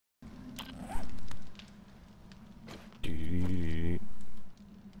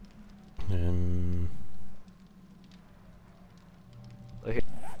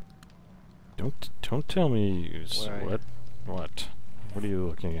Tell me, Where what? What are you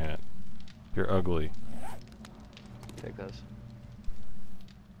looking at? You're ugly. Take those.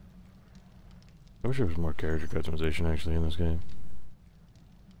 I wish there was more character customization actually in this game.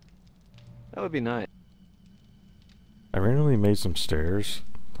 That would be nice. I randomly made some stairs.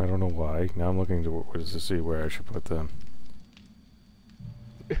 I don't know why. Now I'm looking to see where I should put them.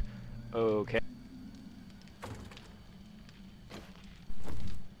 Okay.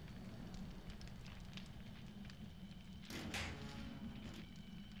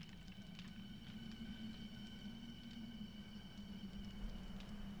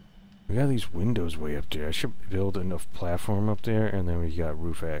 We got these windows way up there. I should build enough platform up there, and then we got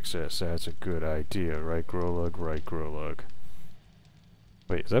roof access. That's a good idea. Right, Growlug? Right, Growlug.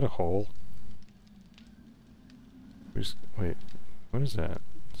 Wait, is that a hole? Wait, what is that?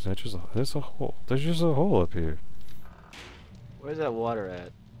 Is that just a... That's a hole. There's just a hole up here. Where's that water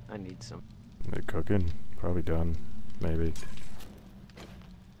at? I need some. They're cooking. Probably done. Maybe.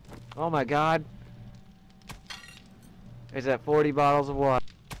 Oh my god! Is that 40 bottles of water?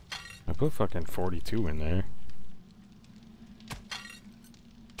 I put fucking 42 in there.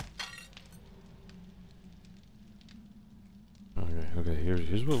 Okay,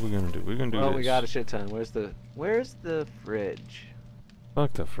 here's what we're gonna do. We're gonna do this. Oh, we got a shit ton. Where's the fridge?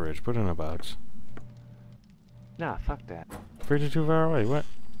 Fuck the fridge. Put it in a box. Nah, fuck that. Fridge is too far away. What?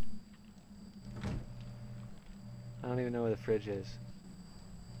 I don't even know where the fridge is.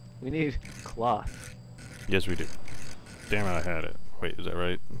 We need cloth. Yes, we do. Damn it, I had it. Wait, is that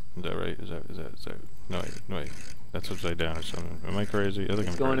right? Is that right? Is that... No, wait. That's upside down or something. Am I crazy? I think It's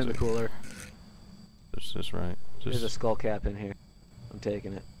I'm going crazy. in the cooler. Is this right? There's a skull cap in here. I'm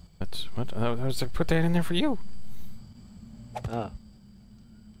taking it. That's... What? I was to put that in there for you. Oh.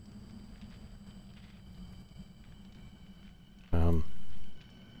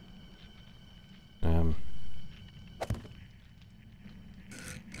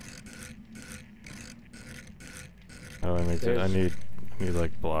 How do I make that? I need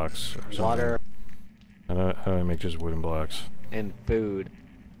like blocks or something. Water How do I make just wooden blocks? and food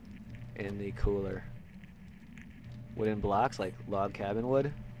in the cooler. Wooden blocks, like log cabin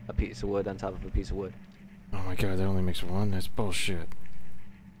wood. A piece of wood on top of a piece of wood. Oh my god, that only makes one? That's bullshit.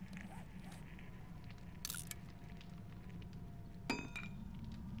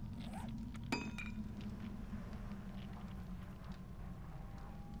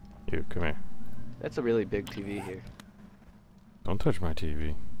 You, come here. That's a really big TV here. Don't touch my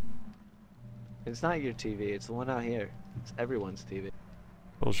TV. It's not your TV, it's the one out here. It's everyone's TV.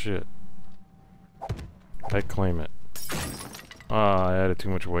 Bullshit. I claim it. Ah, I added too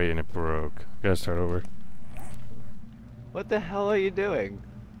much weight and it broke. Gotta start over. What the hell are you doing?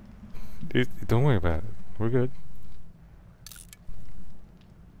 Don't worry about it. We're good.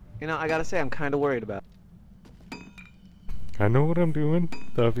 You know, I gotta say, I'm kinda worried about I know what I'm doing,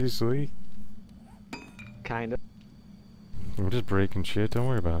 obviously. Kinda. I'm just breaking shit. Don't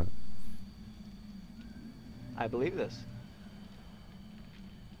worry about it. I believe this.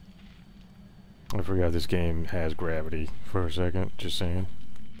 I forgot this game has gravity for a second. Just saying.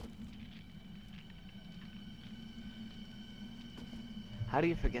 How do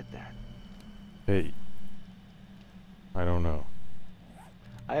you forget that? Hey. I don't know.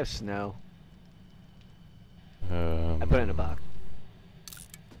 I have snow. I put it in a box.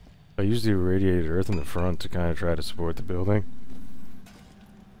 I used the irradiated earth in the front to kind of try to support the building.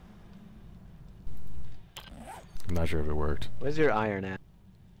 I'm not sure if it worked. Where's your iron at?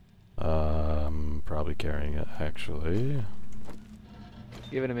 Probably carrying it, actually.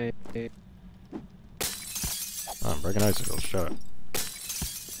 Give it to me. Oh, I'm breaking icicles, shut up.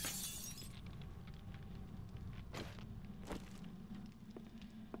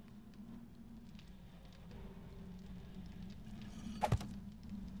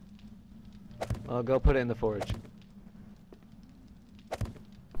 Well, go put it in the forge.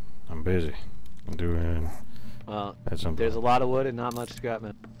 I'm busy. I'm doing... Well, at some there's a point. lot of wood and not much scrap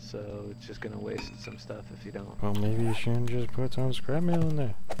metal, so it's just gonna waste some stuff if you don't. Well, maybe you shouldn't just put some scrap metal in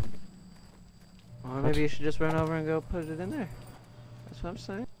there. Or maybe you should just run over and go put it in there. That's what I'm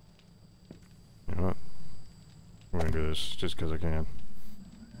saying. You know what? We're gonna do this just because I can.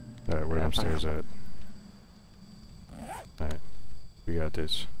 Alright, where Yeah, them stairs at? Alright. We got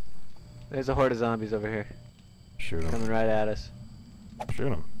this. There's a horde of zombies over here. Shoot them. Coming right at us. Shoot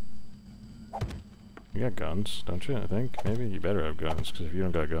them. You got guns, don't you? I think. Maybe you better have guns, because if you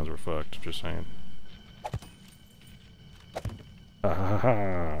don't got guns, we're fucked. Just saying. Ha ha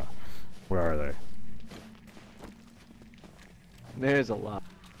ha! Where are they? There's a lot.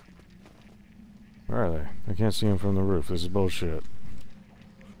 Where are they? I can't see them from the roof. This is bullshit.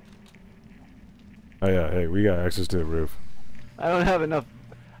 Oh yeah, hey, we got access to the roof. I don't have enough.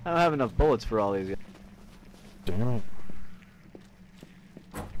 I don't have enough bullets for all these guys. Damn it.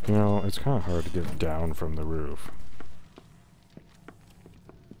 You know, it's kind of hard to get down from the roof.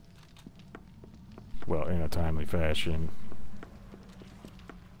 Well, in a timely fashion.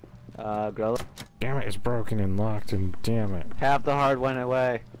 Grow. Damn it, it's broken and locked and damn it. Half the horde went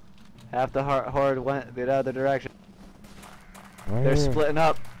away. Half the horde went the other direction. Why They're are- splitting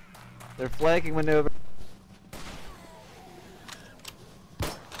up. They're flanking maneuver.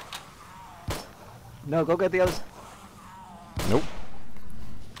 No, go get the other. Nope.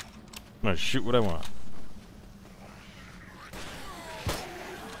 I'm gonna shoot what I want.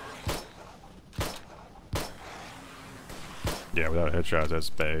 Yeah, without headshots, that's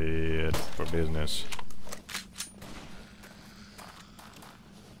bad for business.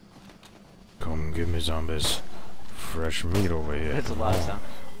 Come give me zombies. Fresh meat over here. It's a lot of time.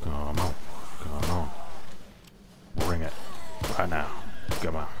 Come on. Come on. Bring it. Right now.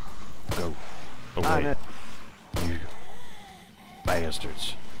 Come on. Go. Away. You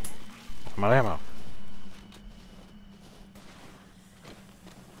bastards. My ammo.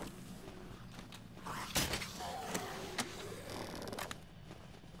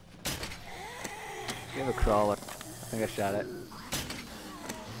 You have a crawler. I think I shot it.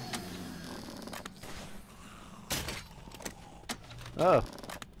 Oh.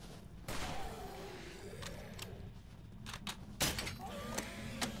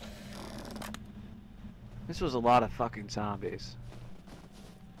 This was a lot of fucking zombies.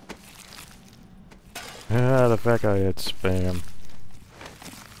 Yeah, the fact I hit spam.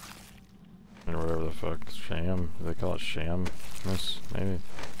 Or whatever the fuck. Sham. Do they call it sham? This, maybe?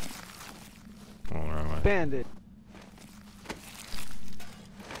 Oh, wrong way. Bandit.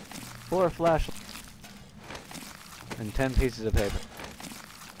 4 flashlights. And 10 pieces of paper.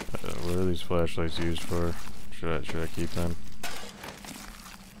 What are these flashlights used for? Should I keep them?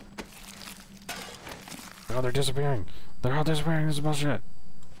 Oh, they're disappearing! They're all disappearing! This is bullshit!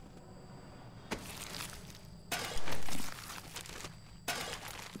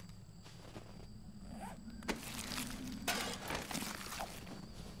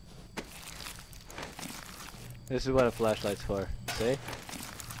 This is what a flashlight's for. See?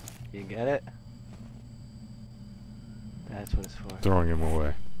 You get it? That's what it's for. Throwing them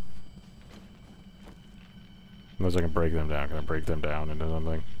away. Unless I can break them down. Can I break them down into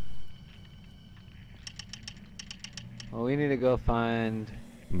something? Well, we need to go find...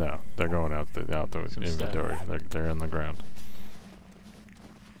 No, they're going out the Some inventory. They're on the ground.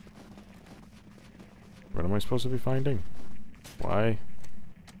 What am I supposed to be finding? Why?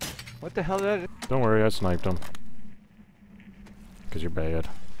 What the hell did I do? Don't worry, I sniped them. 'Cause you're bad.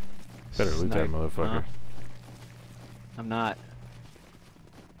 Better loot that Snipe, motherfucker. huh? I'm not.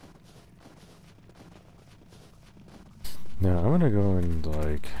 Now, I'm gonna go and,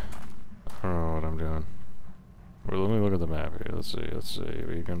 like... I don't know what I'm doing. Well, let me look at the map here. Let's see.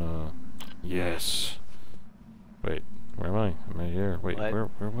 We're gonna... Yes! Wait, where am I? Am I here? Wait, What?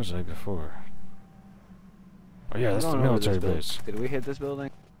 where was I before? Oh yeah, We're that's the going over this military building. base. Did we hit this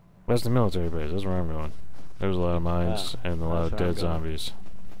building? That's the military base. That's where I'm going. There's a lot of mines and a lot of that's where I'm dead going. zombies.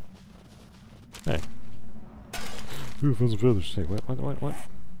 Hey. Ooh, fuzz and feathers. Hey, what?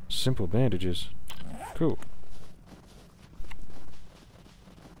 Simple bandages. Cool.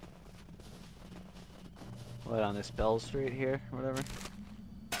 What, on this Bell Street here? Or whatever?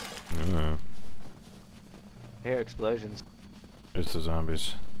 I don't know. I hear explosions. It's the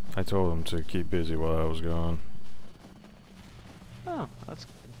zombies. I told them to keep busy while I was gone. Oh, that's...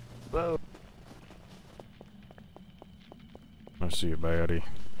 Whoa. I see a baddie.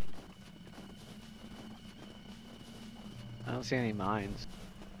 I don't see any mines.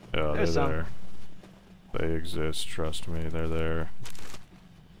 Yeah, they're There's some. there. They exist, trust me, they're there.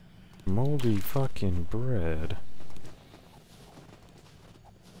 Moldy fucking bread.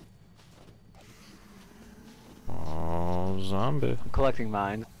 Oh, zombie. I'm collecting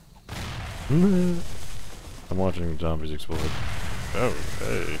mines. I'm watching zombies explode. Oh,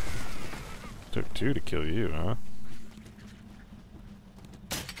 hey. Took 2 to kill you, huh?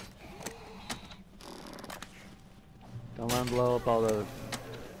 Don't let them blow up all those.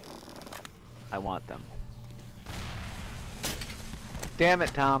 I want them. Damn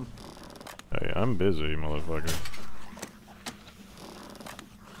it, Tom. Hey, I'm busy, motherfucker.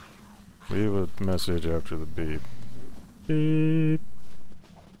 Leave a message after the beep. Beep.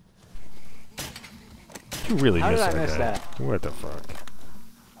 You really How did missed I that miss guy. that? What the fuck?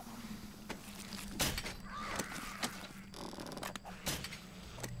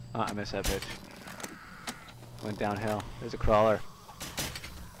 Oh, I missed that bitch. Went downhill. There's a crawler.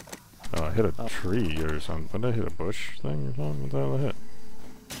 Oh, Oh, I hit a tree or something. What did I hit? A bush thing or something? What the hell did I hit?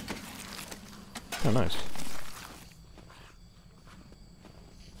 Oh, nice.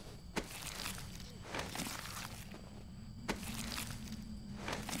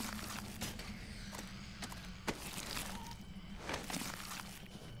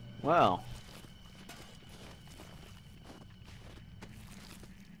 Well.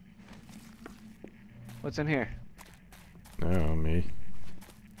 What's in here? Oh, me.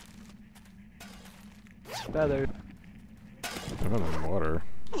 Feather. I'm in the water.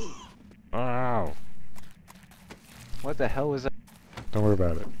 Ow! What the hell was that? Don't worry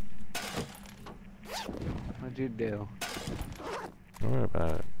about it. What'd you do? Don't worry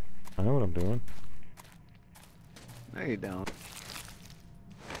about it. I know what I'm doing. No, you don't.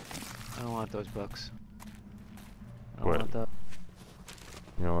 I don't want those books. I don't What? want that.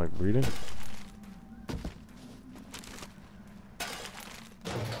 You don't like reading?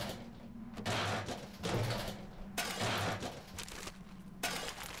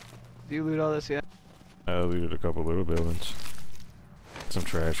 Do you loot all this yet? I looted a couple little buildings. Some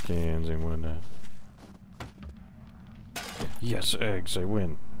trash cans and whatnot. Yes, eggs, I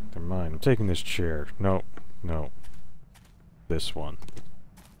win. They're mine. I'm taking this chair. No, no. This one.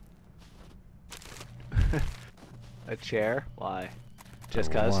 A chair? Why? Just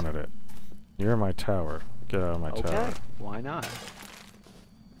I 'cause? wanted it. You're in my tower. Get out of my Okay. tower. Why not?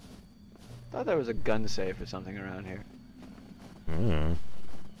 Thought there was a gun safe or something around here.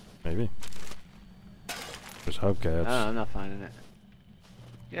 Maybe. There's I hubcaps. don't know, I'm not finding it.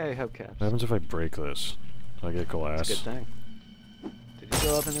 Yay, hubcaps. What happens if I break this? Do I get glass? That's a good thing. Did you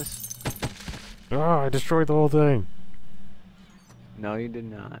go up in this? Oh, I destroyed the whole thing. No, you did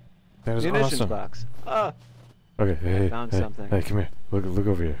not. That is Munitions awesome. box. Ah! Okay, hey, Found hey, something. hey, come here. Look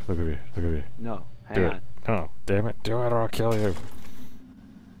over here. Look over here. Look over here. No, Do hang it. on. No, damn it. Do it or I'll kill you.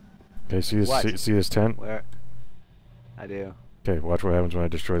 Okay, see this? What? See this tent? Where? I do. Okay, watch what happens when I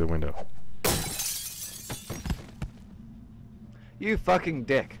destroy the window. You fucking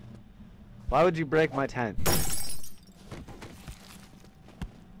dick. Why would you break my tent?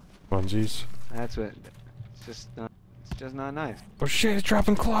 Bungees. That's what. It's just not nice. Oh shit, it's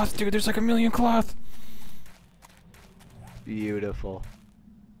dropping cloth, dude. There's like a million cloth. Beautiful.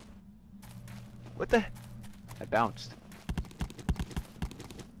 What the? I bounced.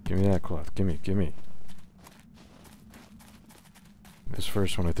 Give me that cloth. Give me. This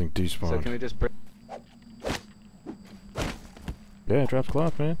first one I think despawned. So can we just break? Yeah, it drops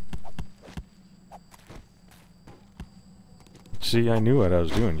cloth, man. See, I knew what I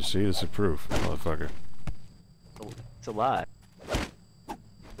was doing. You see, this is proof, motherfucker. It's a lot.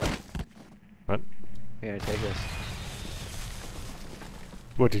 What? Here, take this.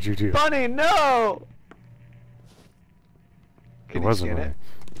 What did you do? Bunny, no! It Can you wasn't skin mine.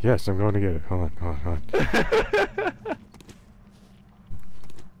 it? Yes, I'm going to get it. Hold on.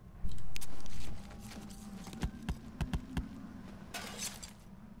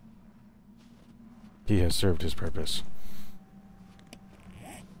 He has served his purpose.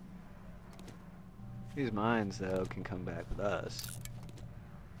 These mines, though, can come back with us.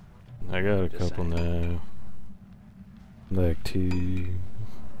 I got a Just couple saying. now. Like two.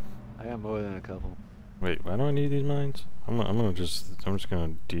 I got more than a couple. Wait, why do I need these mines? I'm just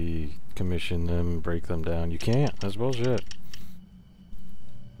gonna decommission them, break them down. You can't. That's bullshit.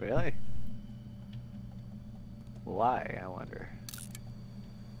 Really? Why, I wonder?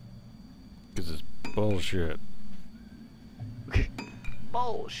 Cause it's bullshit.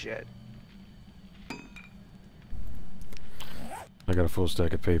 Bullshit. I got a full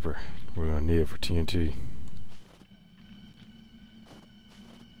stack of paper. We're gonna need it for TNT.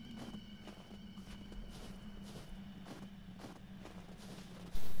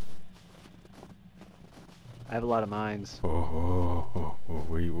 I have a lot of mines. Oh.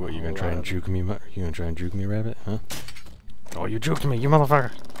 What you A gonna try lot and of juke me? You gonna try and juke me, rabbit? Huh? Oh, you juked me, you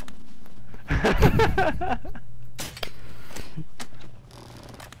motherfucker!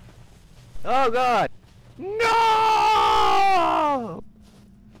 Oh God! No!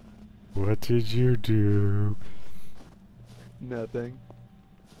 What did you do? Nothing.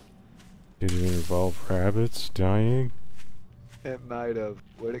 Did it involve rabbits dying? It might have.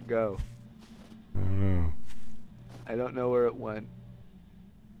 Where'd it go? I don't know. I don't know where it went.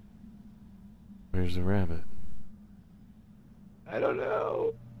 Where's the rabbit? I don't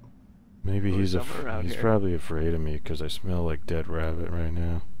know. Maybe Or he's somewhere around he's here. probably afraid of me because I smell like dead rabbit right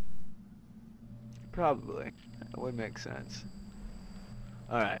now. Probably. That would make sense.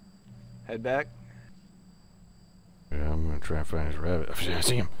 Alright. Head back. Yeah, I'm gonna try and find his rabbit. I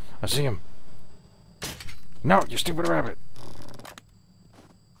see him! I see him! No, you stupid rabbit!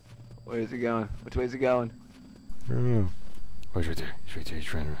 Where is he going? Which way is he going? I don't know. Oh, he's right there. He's right there. He's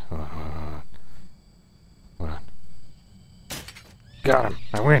trying to... Hold on, hold on, hold on. Hold on. Got him!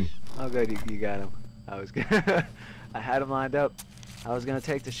 I win! Oh good, you got him. I was gonna I had him lined up. I was gonna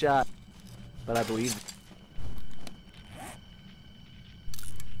take the shot, but I believed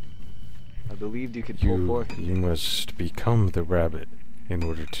you could pull forth. You must become the rabbit in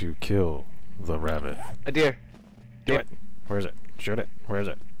order to kill the rabbit. A deer. Do it! Where is it? Shoot it! Where is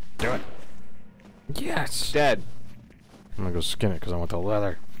it? Do it! Yes! Dead. I'm gonna go skin it because I want the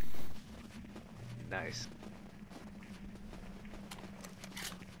leather. Nice.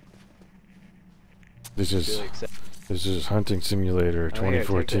 This is Really excited. This is Hunting Simulator Oh, here,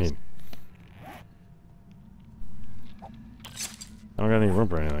 2014. I don't got any room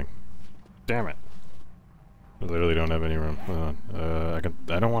for anything. Damn it! I literally don't have any room. Hold on.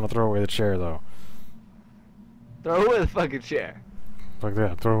 I don't want to throw away the chair though. Throw away the fucking chair. Fuck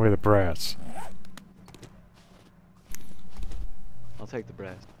that! Throw away the brass. I'll take the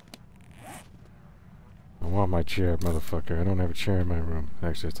brass. I want my chair, motherfucker. I don't have a chair in my room.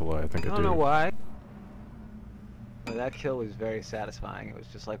 Actually, it's a lie. I think I do. I don't know why. But that kill was very satisfying. It was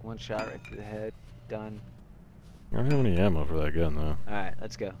just like one shot right through the head. Done. I don't have any ammo for that gun though. Alright,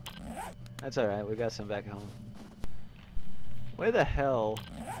 let's go. That's alright, we got some back at home. Where the hell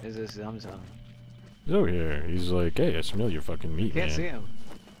is this Zumzum? He's over here. He's like, hey, I smell your fucking meat, Can't man. see him.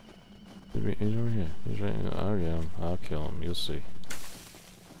 He's over here. He's right. I'll get him. I'll kill him. You'll see.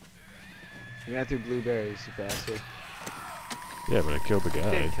 You ran through blueberries, you bastard. Yeah, but I killed the guy.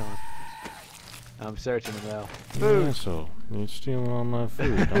 Didn't kill him. I'm searching him now. You Food! asshole. You're stealing all my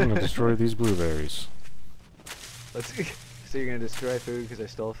food. I'm gonna destroy these blueberries. Let's see. So you're gonna destroy food because I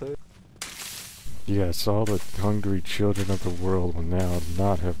stole food? Yes, all the hungry children of the world will now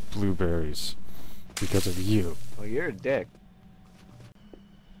not have blueberries because of you. Well, you're a dick.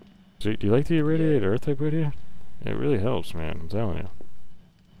 So, do you like the irradiated earth I put here? It really helps, man. I'm telling you.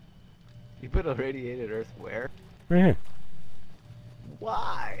 You put a radiated earth where? Right here.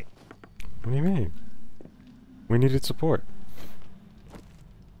 Why? What do you mean? We needed support.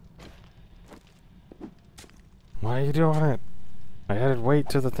 Why are you doing it? I added weight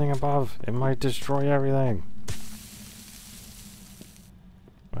to the thing above. It might destroy everything.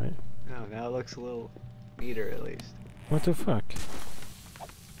 Right? No, now it looks a little neater at least. What the fuck?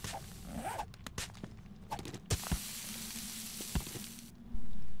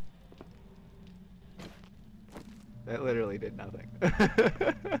 That literally did nothing.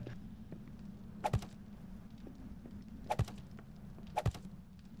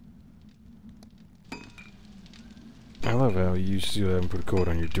 I love how you still haven't put a code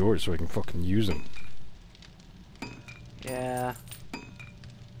on your doors so I can fucking use them. Yeah.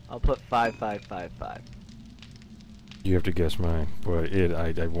 I'll put 5555. You have to guess mine, but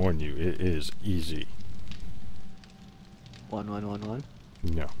I warn you, it is easy. 1111.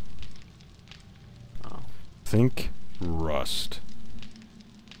 No. Oh. Think Rust.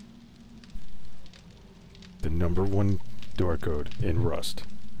 The #1 door code in Rust.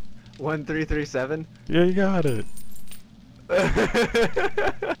 1337. Yeah, you got it.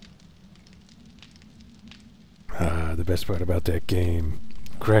 The best part about that game,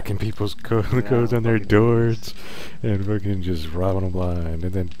 cracking people's codes on their doors and fucking just robbing them blind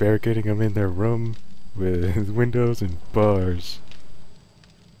and then barricading them in their room with windows and bars.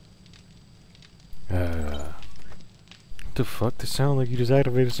 What the fuck? This sounds like you just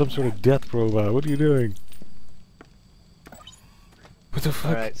activated some sort of death robot. What are you doing? What the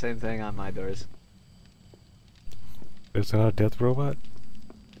fuck? Alright, same thing on my doors. It's not a death robot?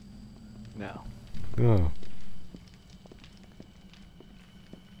 No. Oh.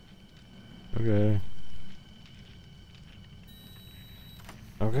 Okay.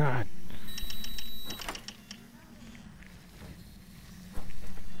 Oh god.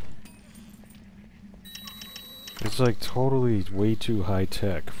 It's like totally way too high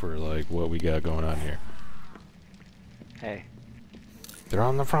tech for like what we got going on here. Hey. They're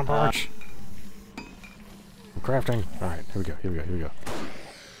on the front porch. I'm crafting. Alright, here we go, here we go, here we go.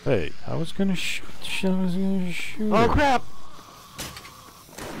 Hey, I was gonna shoot. I was gonna shoot. Oh crap!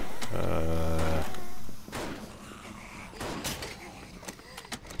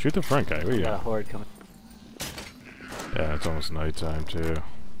 Shoot the front guy. Where you Got a at? horde coming. Yeah, it's almost nighttime too.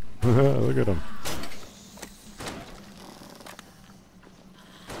 Look at him.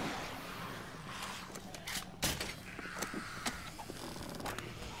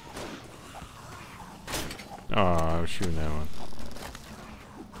 Oh, I was shooting that one.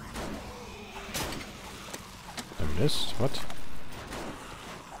 I missed? What?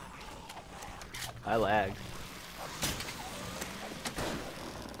 I lagged.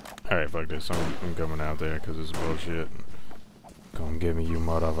 Alright, fuck this. I'm coming out there because it's bullshit. Come get me, you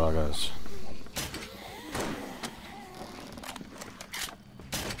motherfuckers.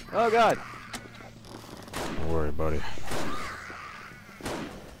 Oh god! Don't worry, buddy.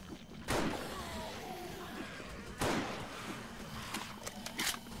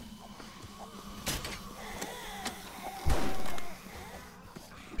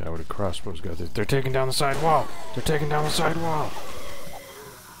 Guy with a crossbow's got this. They're taking down the side wall! They're taking down the side wall!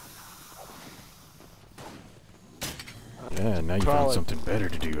 Yeah, now you found something better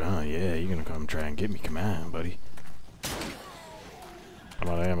to do, huh? Yeah, you're gonna come try and get me. Come on, buddy. I'm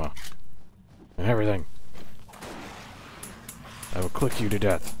out of ammo. And everything. I will click you to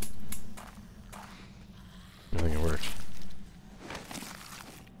death. I think it works.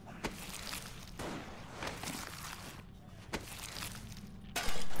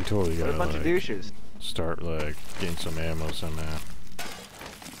 You totally gotta, what a bunch of douches. start, like, getting some ammo somehow.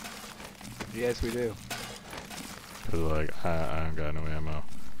 Yes, we do. Cause, like, I don't got no ammo.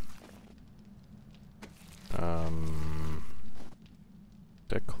 Is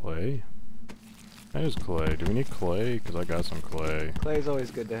that clay? That is clay. Do we need clay? Cause I got some clay. Clay's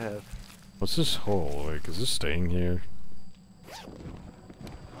always good to have. What's this hole? Like, is this staying here?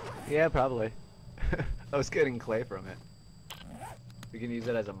 Yeah, probably. I was getting clay from it. We can use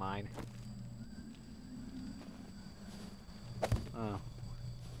it as a mine. Oh.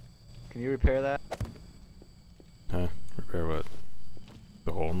 Can you repair that? Huh? Repair what?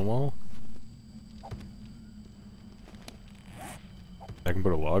 The hole in the wall? I can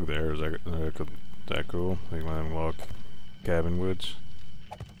put a log there. Is that cool? Like one of them log cabin woods?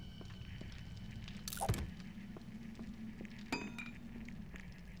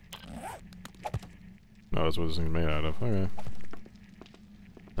 Oh, that's what this thing's made out of. Okay.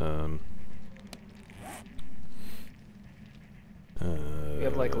 We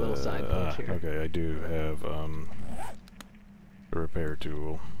have like a little side porch here. Okay, I do have a repair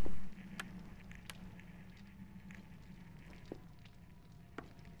tool.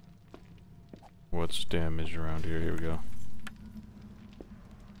 What's damaged around here? Here we go.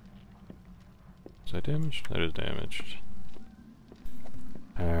 Is that damaged? That is damaged.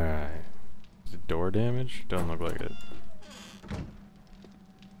 Alright. Is the door damaged? Doesn't look like it.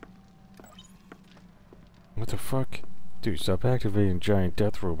 What the fuck? Dude, stop activating giant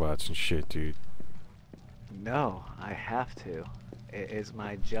death robots and shit, dude. No, I have to. It is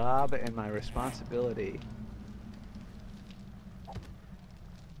my job and my responsibility.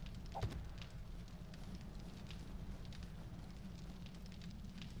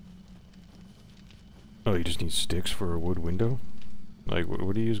 Oh, you just need sticks for a wood window? Like,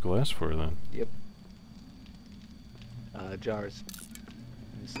 what do you use glass for then? Yep. Jars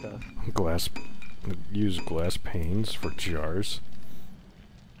and stuff. Glass. Use glass panes for jars?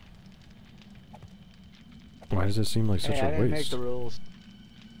 Why does it seem like such Hey, a I didn't make waste? the rules.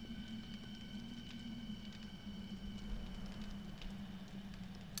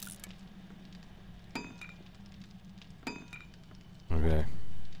 Okay.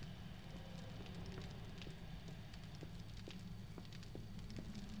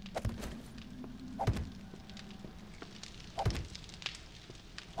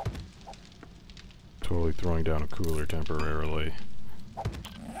 Totally throwing down a cooler temporarily.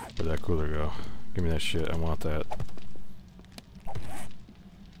 Where'd that cooler go? Give me that shit, I want that.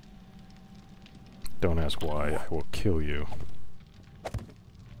 Don't ask why, I will kill you.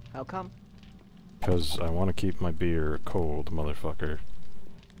 How come? Because I want to keep my beer cold, motherfucker.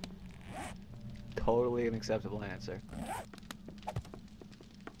 Totally an acceptable answer.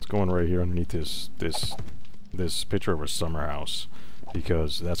 It's going right here underneath this picture of a summer house.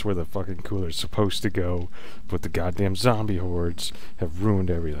 Because that's where the fucking cooler's supposed to go, but the goddamn zombie hordes have ruined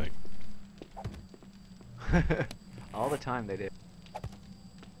everything. All the time they did.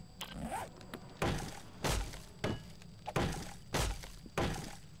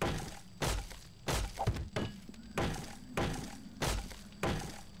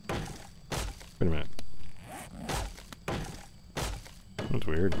 Wait a minute. That's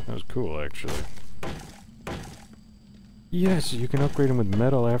weird. That was cool, actually. Yes, you can upgrade them with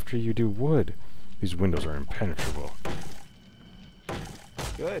metal after you do wood. These windows are impenetrable.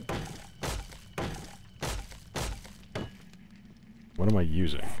 Good. What am I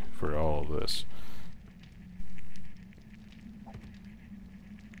using for all of this?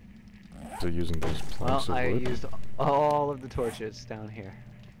 So using those planks Well, of I wood? used all of the torches down here.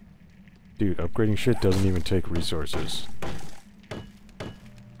 Dude, upgrading shit doesn't even take resources.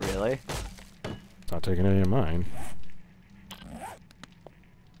 Really? Not taking any of mine.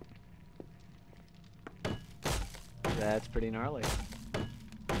 That's pretty gnarly.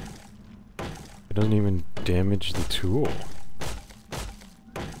 It doesn't even damage the tool.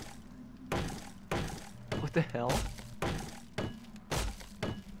 What the hell?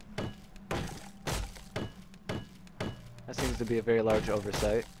 That seems to be a very large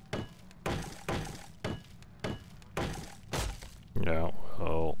oversight. Yeah,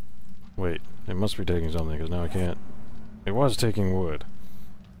 well... Wait, it must be taking something, because now I can't... It was taking wood.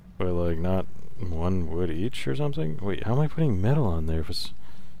 But, like, not one wood each or something? Wait, how am I putting metal on there if it's...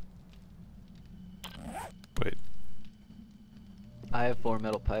 Wait. I have 4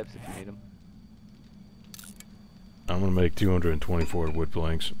 metal pipes if you need them. I'm gonna make 224 wood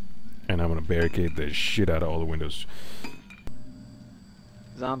planks, and I'm gonna barricade the shit out of all the windows.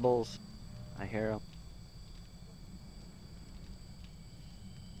 Zombies. I hear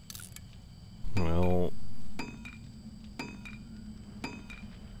them. Well...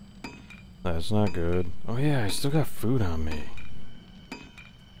 That's not good. Oh yeah, I still got food on me.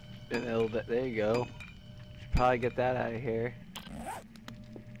 There you go. Should probably get that out of here.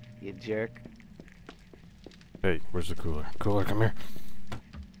 You jerk. Hey, where's the cooler? Cooler, come here.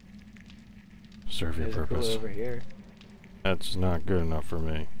 Serve your There's a purpose. cooler over here. That's not good enough for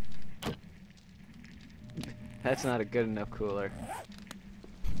me. That's not a good enough cooler.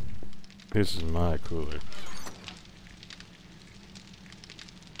 This is my cooler.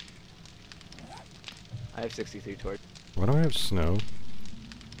 I have 63 torches. Why do I have snow?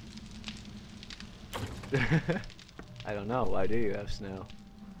 I don't know. Why do you have snow?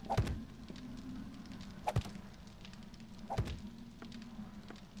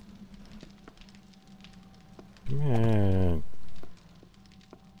 Man.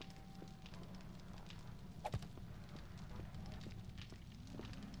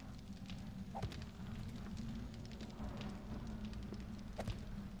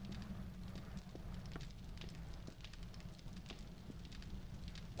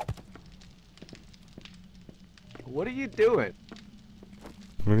 What are you doing?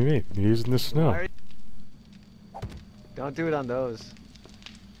 What do you mean? You're using the snow. Why are Don't do it on those.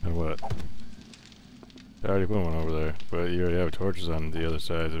 And what? I already put one over there, but you already have torches on the other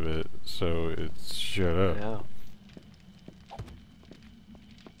sides of it, so it's shut up. No.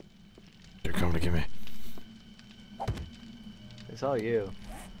 They're coming to get me. It's all you.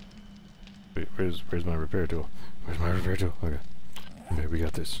 Wait, where's my repair tool? Where's my repair tool? Okay. Okay, we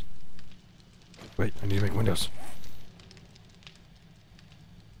got this. Wait, I need to make windows.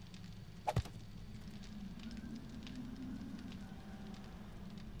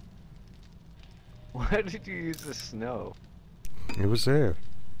 Why did you use the snow? It was there.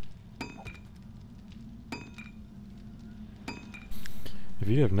 If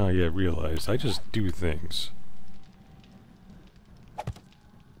you have not yet realized, I just do things.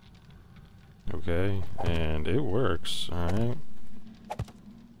 Okay, and it works, alright?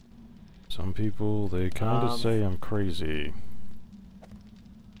 Some people, they kinda say I'm crazy.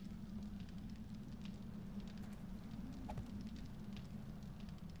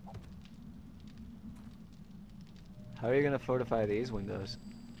 How are you gonna fortify these windows?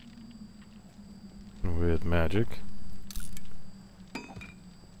 With magic.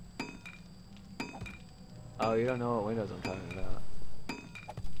 Oh, you don't know what windows I'm talking about.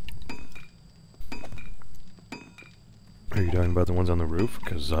 Are you talking about the ones on the roof?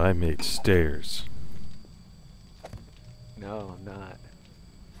 Because I made stairs. No, I'm not.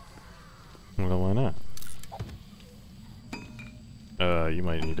 Well, why not? You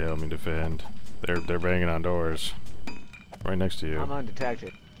might need to help me defend. They're banging on doors. Right next to you. I'm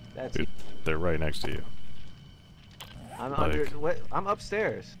undetected. That's. Dude, they're right next to you. I'm like- under. What? I'm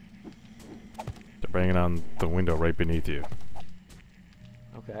upstairs. They're banging on the window right beneath you.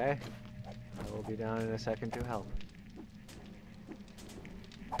 Okay. I will be down in a second to help.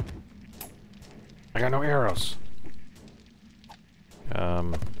 I got no arrows.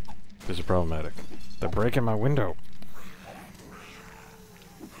 This is problematic. They're breaking my window.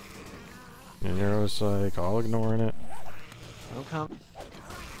 And you're just like all ignoring it. Don't come.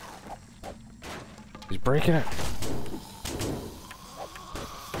 He's breaking it.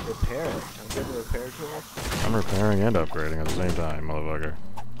 Repair it. I'm good to repair tool. I'm repairing and upgrading at the same time, motherfucker.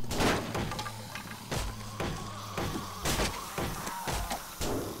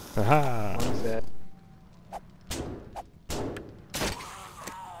 Haha! One's dead.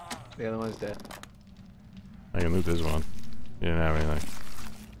 The other one's dead. I can loot this one. You didn't have anything.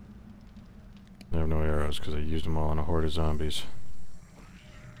 I have no arrows because I used them all on a horde of zombies.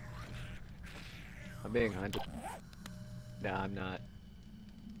 I'm being hunted. Nah, I'm not.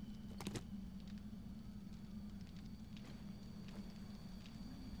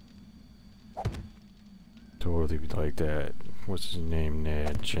 Totally like that. what's his name,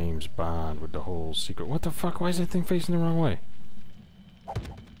 Ned? James Bond with the whole secret. What the fuck? Why is that thing facing the wrong way?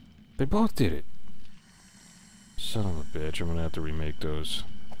 They both did it. Son of a bitch, I'm gonna have to remake those.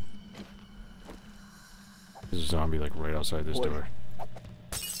 There's a zombie like right outside this door.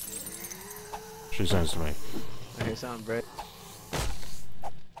 She sends to me. I hear something, Brett.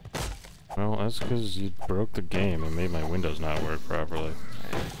 Well, that's because you broke the game and made my windows not work properly.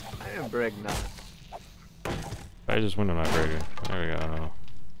 I didn't break nothing. I just window not breaking. There we go.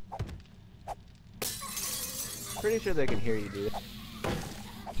 Pretty sure they can hear you, dude.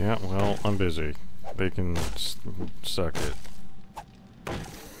 Yeah, well, I'm busy. They can suck it.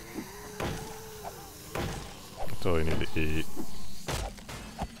 That's all you need to eat.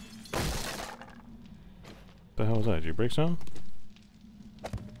 What the hell was that? Did you break some?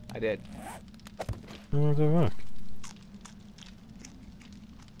 I did. What the fuck?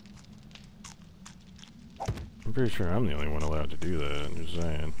 I'm pretty sure I'm the only one allowed to do that, I'm just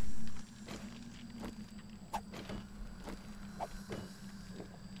saying.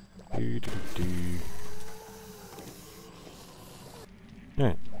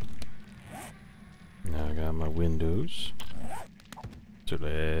 Alright. Now I got my windows. So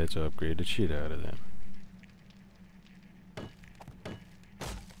let's upgrade the shit out of them.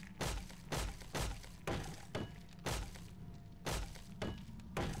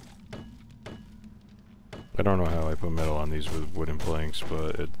 I don't know how I put metal on these with wooden planks,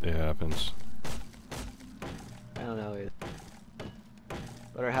 but it happens. I don't know either.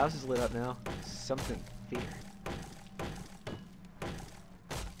 But our house is lit up now. Something weird.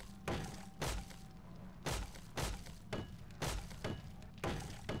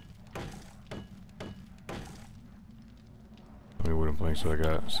 How many wooden planks do I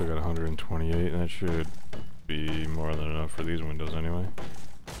got? Still got 128, and that should be more than enough for these windows anyway.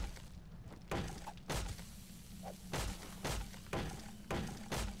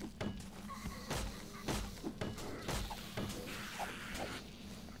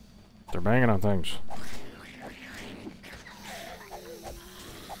 They're banging on things.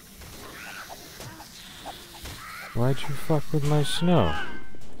 Why'd you fuck with my snow?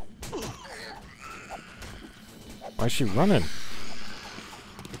 Why's she running?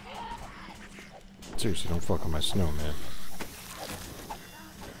 Seriously, don't fuck with my snow, man.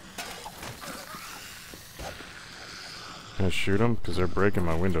 Can I shoot them? Because they're breaking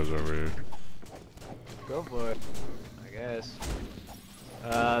my windows over here. Go for it. I guess.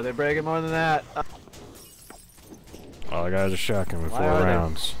 They're breaking more than that. All I got is a shotgun with 4 Why are they-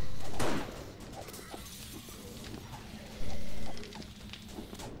 rounds.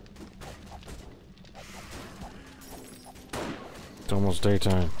 It's almost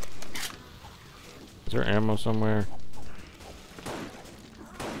daytime. Is there ammo somewhere?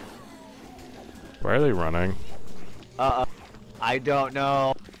 Why are they running? I don't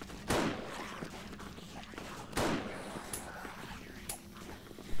know.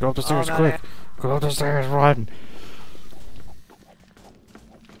 Go up the stairs, no, quick! Go up the stairs, run!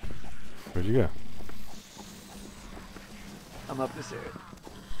 Where'd you go? I'm up the stairs.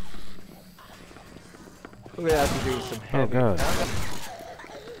 We're gonna have to do some Oh heavy. god.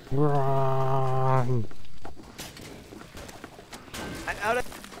 Run! I'm out of.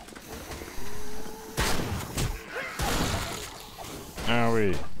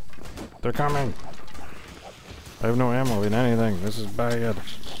 Owie. They're coming! I have no ammo in anything. This is bad.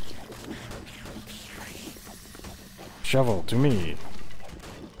 Shovel to me.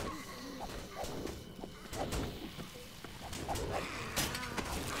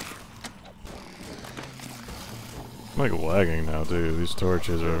 I'm like lagging now, dude. These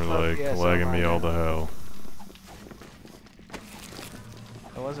torches are like Yeah, so lagging am I me all now. to hell.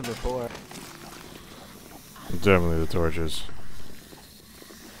 I wasn't before. Definitely the torches.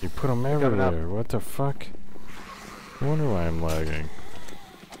 You put them coming up. everywhere. What the fuck? I wonder why I'm lagging.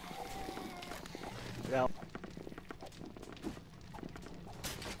 Yeah.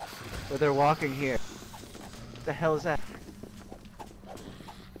 But they're walking here. What the hell is that?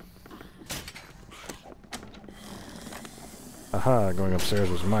 Aha, going upstairs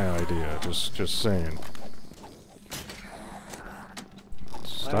was my idea. Just saying.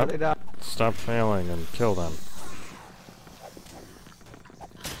 Why are they not? Stop failing and kill them.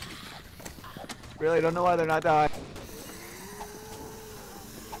 Really don't know why they're not dying.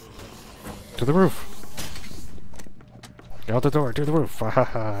 To the roof! Get out the door, to the roof!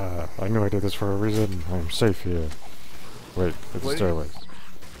 Haha! I knew I did this for a reason. I'm safe here. Wait, it's the stairways.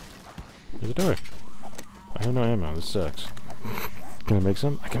 There's a door. I have no ammo, this sucks. Can I make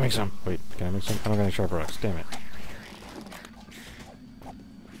some? I can make some! Wait, can I make some? I don't got any sharp rocks, damn it.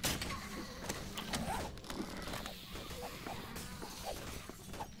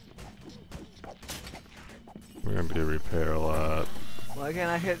 We did repair a lot. Why can't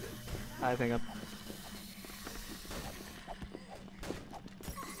I hit? I think I'm.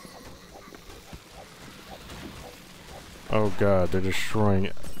 Oh god, they're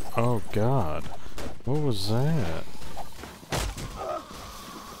destroying. Oh god. What was that?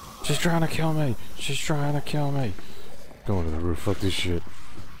 She's trying to kill me! She's trying to kill me! Going to the roof, fuck this shit.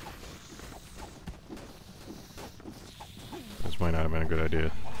 This might not have been a good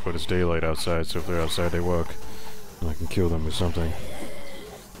idea. But it's daylight outside, so if they're outside they walk. And I can kill them with something.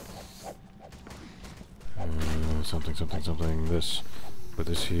 Something. This. Put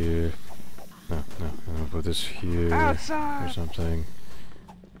this here. No. Put this here. Outside! Or something.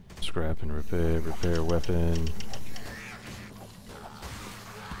 Scrap and repair weapon.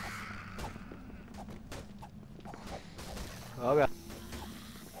 Oh god.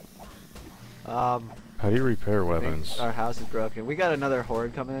 How do you repair weapons? Our house is broken. We got another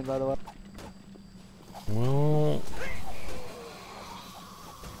horde coming in, by the way. Well,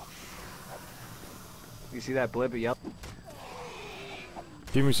 You see that blip? Yep.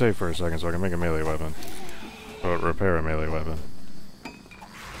 keep me safe for a second so I can make a melee weapon. Or repair a melee weapon.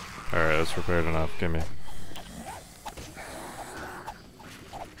 Alright, that's repaired enough. Gimme.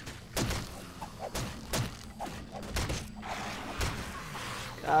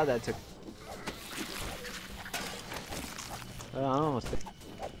 God, that took. Oh, almost.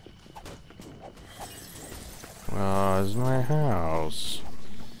 It's my house.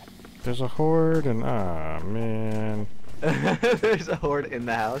 There's a horde and man. There's a horde in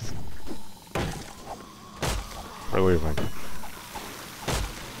the house. We're leaving.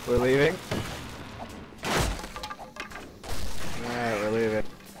 We're leaving. Alright, we're leaving.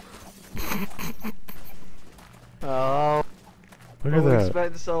 Oh. Look at We that.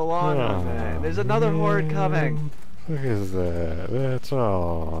 spent so long on that. There's another horde coming. Look at that. That's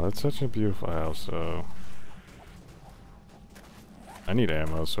all. It's such a beautiful house, though. I need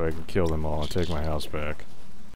ammo so I can kill them all and take my house back.